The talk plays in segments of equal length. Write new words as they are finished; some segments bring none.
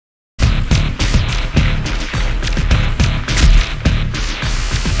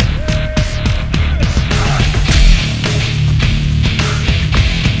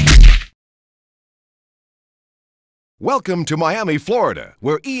Welcome to Miami, Florida,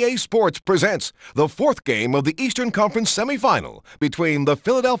 where EA Sports presents the fourth game of the Eastern Conference semifinal between the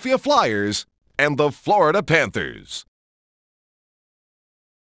Philadelphia Flyers and the Florida Panthers.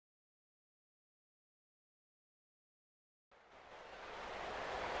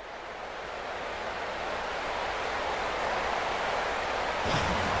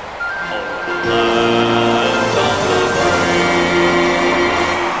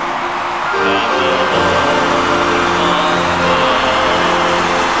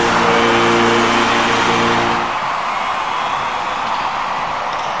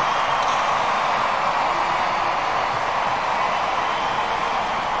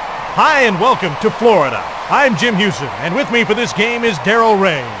 Hi and welcome to Florida. I'm Jim Houston, and with me for this game is Darryl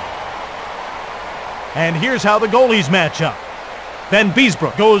Ray. And here's how the goalies match up. Van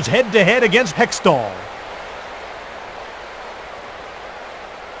Beesbrook goes head-to-head against Hextall.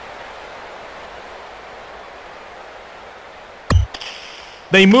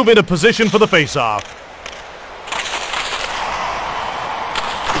 They move into position for the face-off.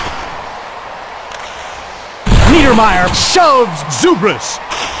 Niedermeyer shoves Zubris.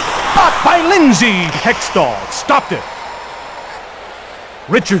 Caught by Lindsay. Hextall stopped it.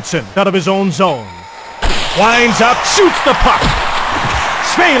 Richardson out of his own zone. Winds up, shoots the puck.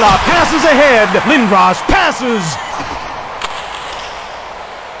 Svela passes ahead. Lindros passes.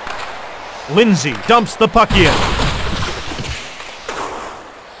 Lindsay dumps the puck in.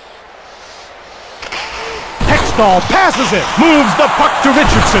 Hextall passes it. Moves the puck to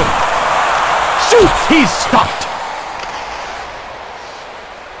Richardson. Shoots. He's stopped.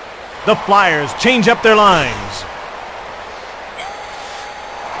 The Flyers change up their lines.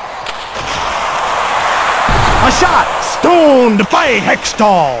 A shot! Stoned by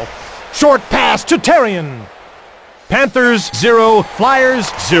Hextall. Short pass to Terrien. Panthers 0, Flyers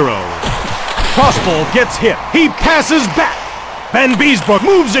 0. Crossbow gets hit. He passes back. Van Beesbrook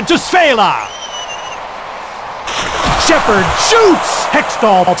moves it to Svela. Shepard shoots.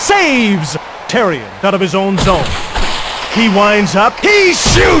 Hextall saves. Terrien out of his own zone. He winds up. He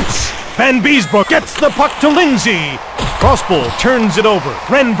shoots! Van Beesbrook gets the puck to Lindsay. Crossbow turns it over.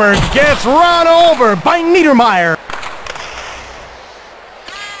 Renberg gets run over by Niedermeyer.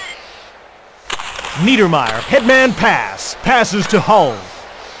 Niedermeyer, headman pass. Passes to Hull.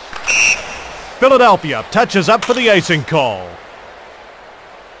 Philadelphia touches up for the icing call.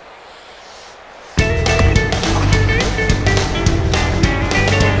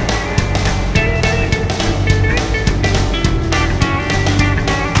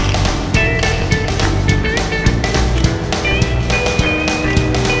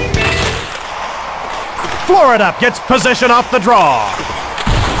 Florida gets possession off the draw.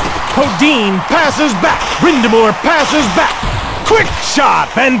 Hodin passes back. Brindamore passes back. Quick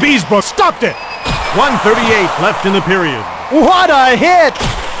shot. Van Beesbrook stopped it. 1:38 left in the period. What a hit!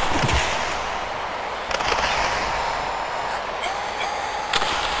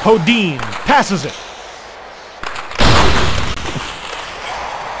 Hodin passes it.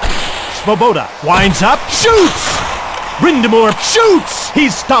 Svoboda winds up. Shoots! Brindamore shoots!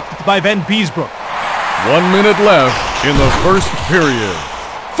 He's stopped by Van Beesbrook. 1 minute left in the first period.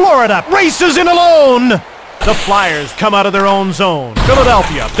 Florida races in alone. The Flyers come out of their own zone.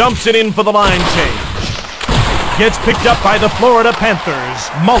 Philadelphia dumps it in for the line change. Gets picked up by the Florida Panthers.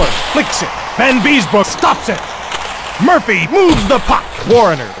 Muller flicks it. Van Beesbrook stops it. Murphy moves the puck.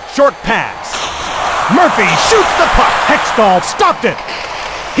 Warner, short pass. Murphy shoots the puck. Hextall stopped it.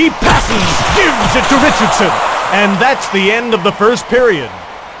 He passes, gives it to Richardson. And that's the end of the first period.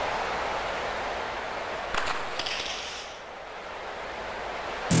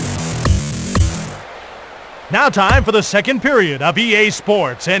 Now time for the second period of EA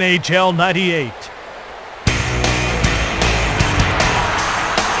Sports NHL 98.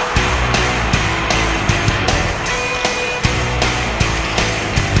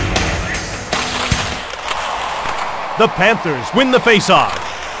 The Panthers win the faceoff.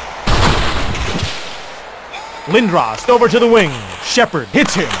 Lindros over to the wing. Shepard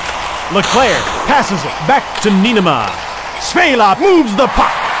hits him. Leclerc passes it back to Niedermeyer. Svela moves the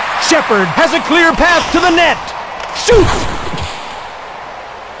puck. Shepard has a clear path to the net. Shoots!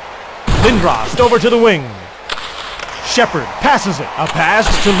 Lindros over to the wing. Shepard passes it. A pass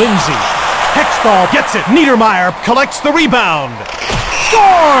to Lindsay. Hextall gets it. Niedermeyer collects the rebound.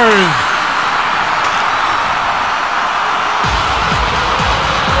 Scores!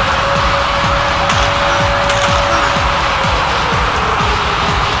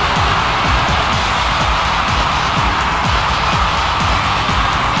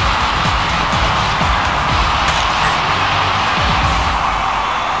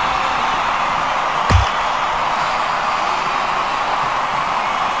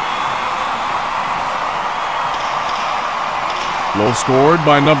 Goal scored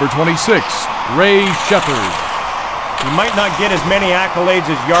by number 26, Ray Shepard. He might not get as many accolades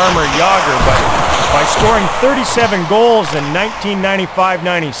as Jaromir Jagr, but by scoring 37 goals in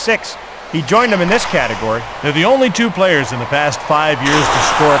 1995-96, he joined them in this category. They're the only two players in the past 5 years to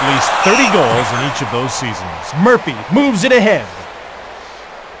score at least 30 goals in each of those seasons. Murphy moves it ahead.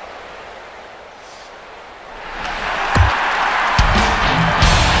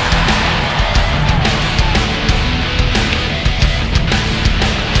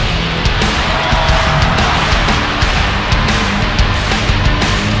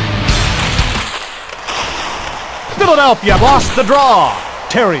 Philadelphia lost the draw.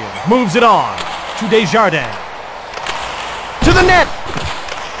 Terrien moves it on to Desjardins. To the net.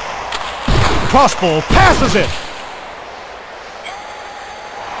 Crossbow passes it.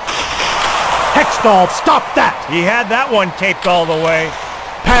 Hextall stopped that. He had that one taped all the way.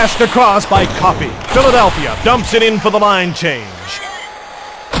 Passed across by Coffey. Philadelphia dumps it in for the line change.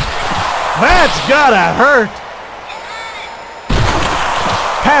 That's gotta hurt.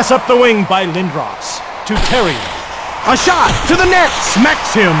 Pass up the wing by Lindros to Terrien. A shot to the net,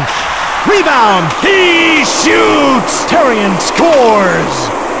 smacks him. Rebound, he shoots! Terrien scores!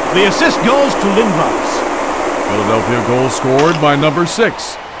 The assist goes to Lindros. Philadelphia goal scored by number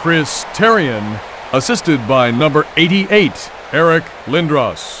 6, Chris Terrien, assisted by number 88, Eric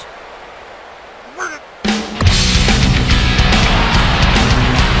Lindros.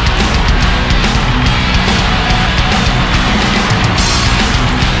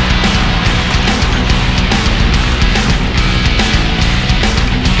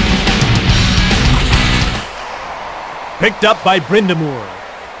 Picked up by Brind'Amour.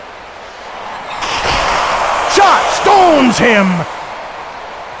 Shot stones him!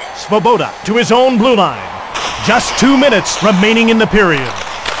 Svoboda to his own blue line. Just 2 minutes remaining in the period.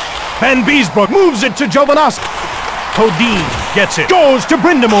 Van Beesbrook moves it to Jovanovski. Podine gets it. Goes to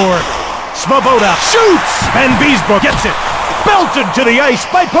Brind'Amour. Svoboda shoots! Van Beesbrook gets it. Belted to the ice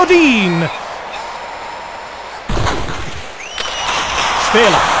by Podine.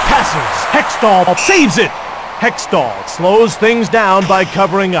 Stela passes. Hextall saves it. Hextall slows things down by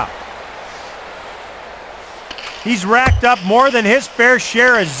covering up. He's racked up more than his fair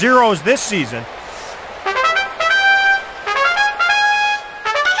share of zeros this season.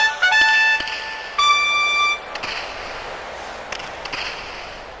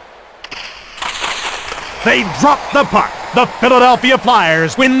 They drop the puck. The Philadelphia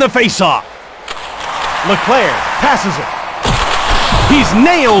Flyers win the faceoff. LeClaire passes it. He's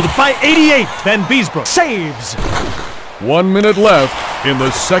nailed by 88. Van Beesbrook saves. 1 minute left in the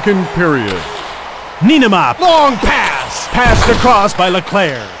second period. Nienema, long pass. Passed across by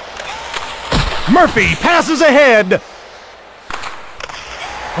LeClaire. Murphy passes ahead.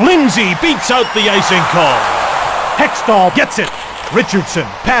 Lindsay beats out the icing call. Hextall gets it. Richardson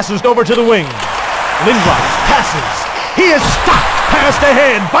passes over to the wing. Lindros passes. He is stopped. Passed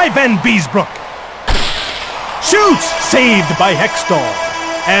ahead by Van Beesbrook. Shoots! Saved by Hextall.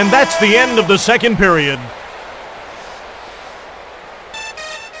 And that's the end of the second period.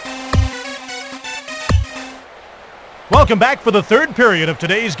 Welcome back for the third period of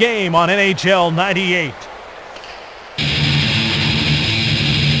today's game on NHL 98.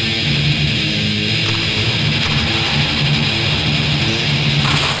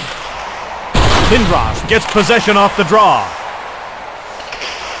 Lindros gets possession off the draw.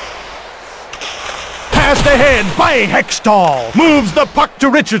 Passed ahead by Hextall. Moves the puck to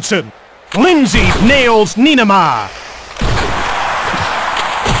Richardson. Lindsay nails Nienema.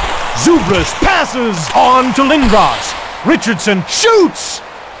 Zubras passes on to Lindros. Richardson shoots.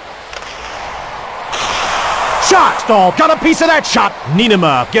 Shot. Hextall got a piece of that shot.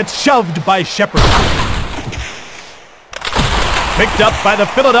 Nienema gets shoved by Shepard. Picked up by the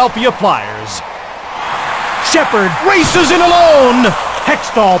Philadelphia Flyers. Shepard races in alone.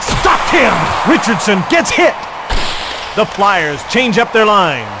 Hextall stopped him. Richardson gets hit. The Flyers change up their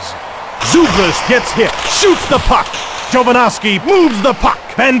lines. Zubras gets hit. Shoots the puck. Jovanovski moves the puck.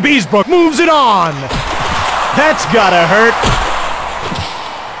 Van Beesbrook moves it on. That's gotta hurt.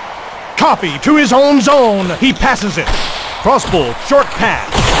 Coffey to his own zone. He passes it. Crossbull, short pass.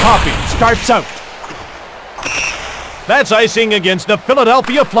 Coffey starts out. That's icing against the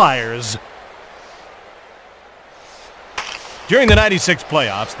Philadelphia Flyers. During the 96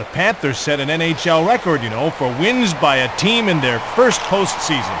 playoffs, the Panthers set an NHL record, for wins by a team in their first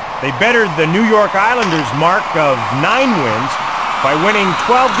postseason. They bettered the New York Islanders' mark of 9 wins by winning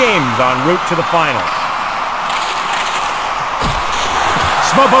 12 games en route to the finals.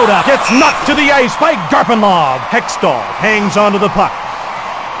 Svoboda gets knocked to the ice by Garpenlov. Hextall hangs onto the puck.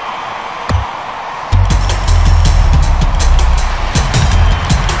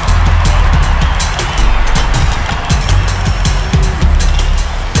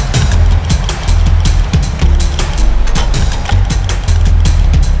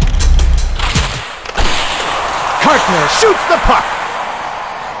 Kartner shoots the puck.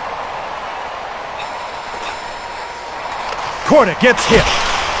 Korda gets hit.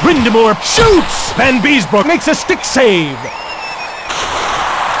 Brindamore shoots. Van Beesbrook makes a stick save.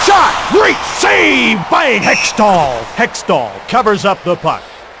 Shot! Great save by Hextall. Hextall covers up the puck.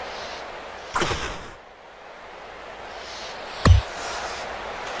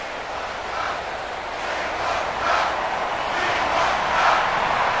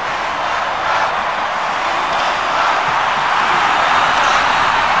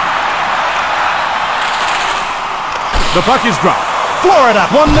 The puck is dropped. Florida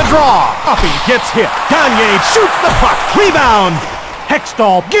won the draw. Uppy gets hit. Gagne shoots the puck. Rebound.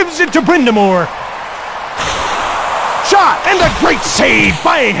 Hextall gives it to Brindamore. Shot and a great save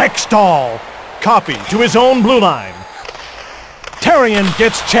by Hextall. Copy to his own blue line. Therrien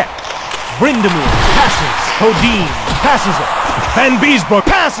gets checked. Brindamore passes. Hodin passes it. Van Beesbrook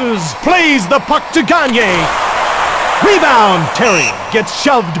passes. Plays the puck to Gagne. Rebound. Therrien gets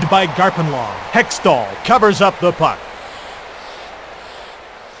shoved by Garpenlong. Hextall covers up the puck.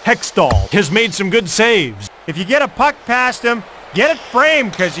 Hextall has made some good saves. If you get a puck past him, get it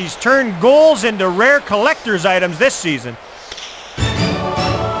framed, because he's turned goals into rare collector's items this season.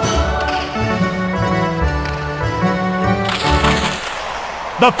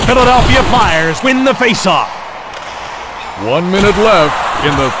 The Philadelphia Flyers win the faceoff. 1 minute left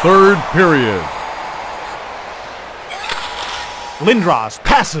in the third period. Lindros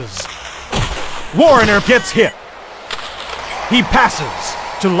passes. Warner gets hit. He passes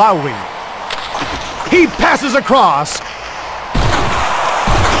to Lowry. He passes across.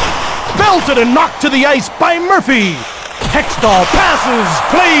 Belted and knocked to the ice by Murphy. Hextall passes,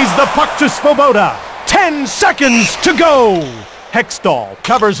 plays the puck to Svoboda. 10 seconds to go. Hextall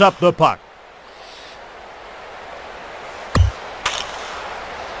covers up the puck.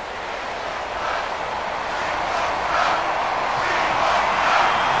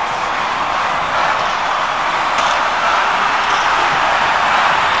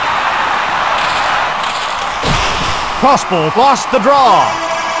 Crossbow lost the draw.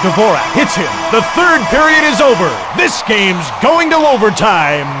 Dvorak hits him. The third period is over. This game's going to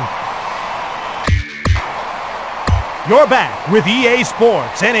overtime. You're back with EA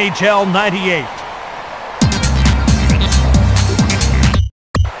Sports NHL 98.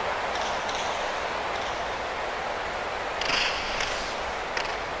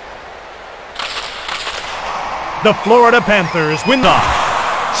 The Florida Panthers win the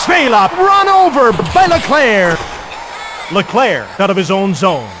Svelop run over by Leclerc. Leclerc out of his own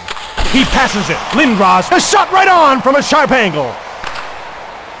zone. He passes it. Lindros, a shot right on from a sharp angle.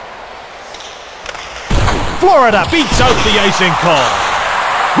 Florida beats out the icing call.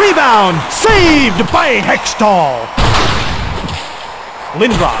 Rebound, saved by Hextall.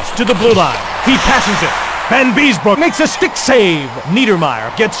 Lindros to the blue line. He passes it. Van Beesbrook makes a stick save.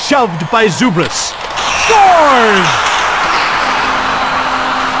 Niedermeyer gets shoved by Zubris. Scores!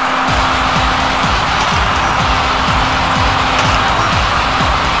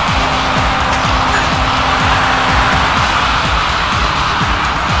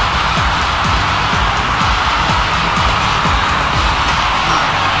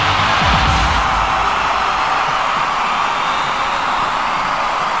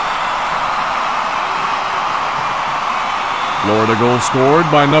 Florida goal scored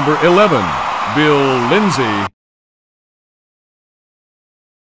by number 11, Bill Lindsay.